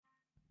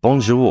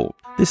Bonjour,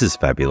 this is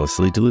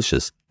Fabulously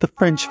Delicious, the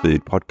French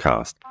food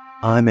podcast.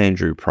 I'm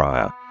Andrew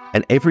Pryor,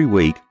 and every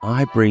week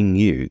I bring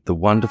you the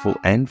wonderful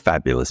and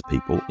fabulous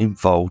people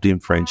involved in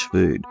French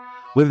food,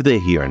 whether they're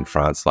here in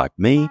France like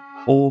me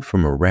or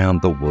from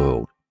around the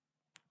world.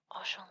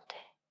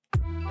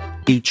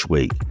 Enchanté. Each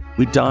week,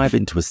 we dive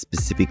into a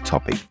specific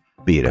topic,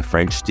 be it a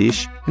French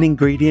dish, an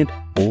ingredient,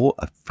 or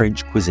a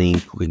French cuisine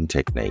cooking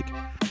technique.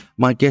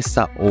 My guests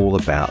are all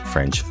about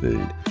French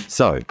food,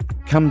 so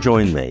come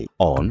join me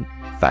on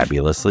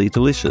Fabulously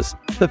Delicious,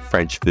 the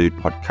French food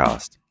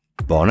podcast.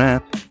 Bon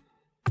app!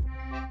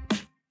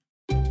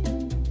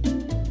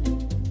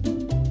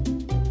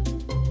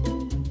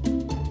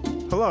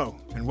 Hello,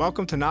 and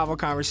welcome to Novel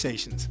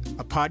Conversations,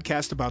 a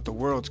podcast about the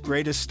world's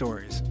greatest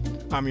stories.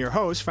 I'm your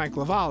host, Frank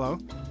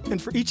Lavallo,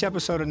 and for each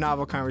episode of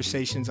Novel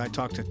Conversations, I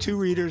talk to two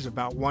readers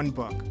about one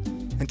book.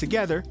 And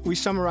together, we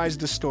summarize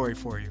the story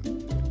for you.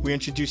 We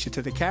introduce you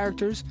to the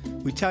characters,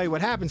 we tell you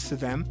what happens to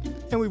them,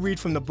 and we read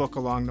from the book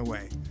along the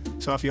way.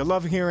 So if you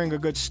love hearing a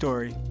good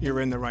story,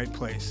 you're in the right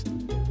place.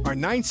 Our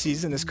 9th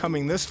season is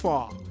coming this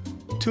fall.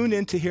 Tune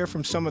in to hear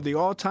from some of the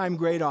all-time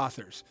great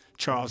authors,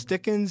 Charles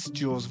Dickens,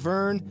 Jules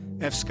Verne,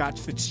 F. Scott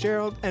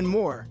Fitzgerald, and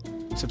more.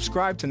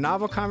 Subscribe to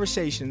Novel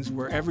Conversations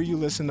wherever you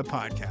listen to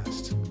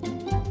podcasts.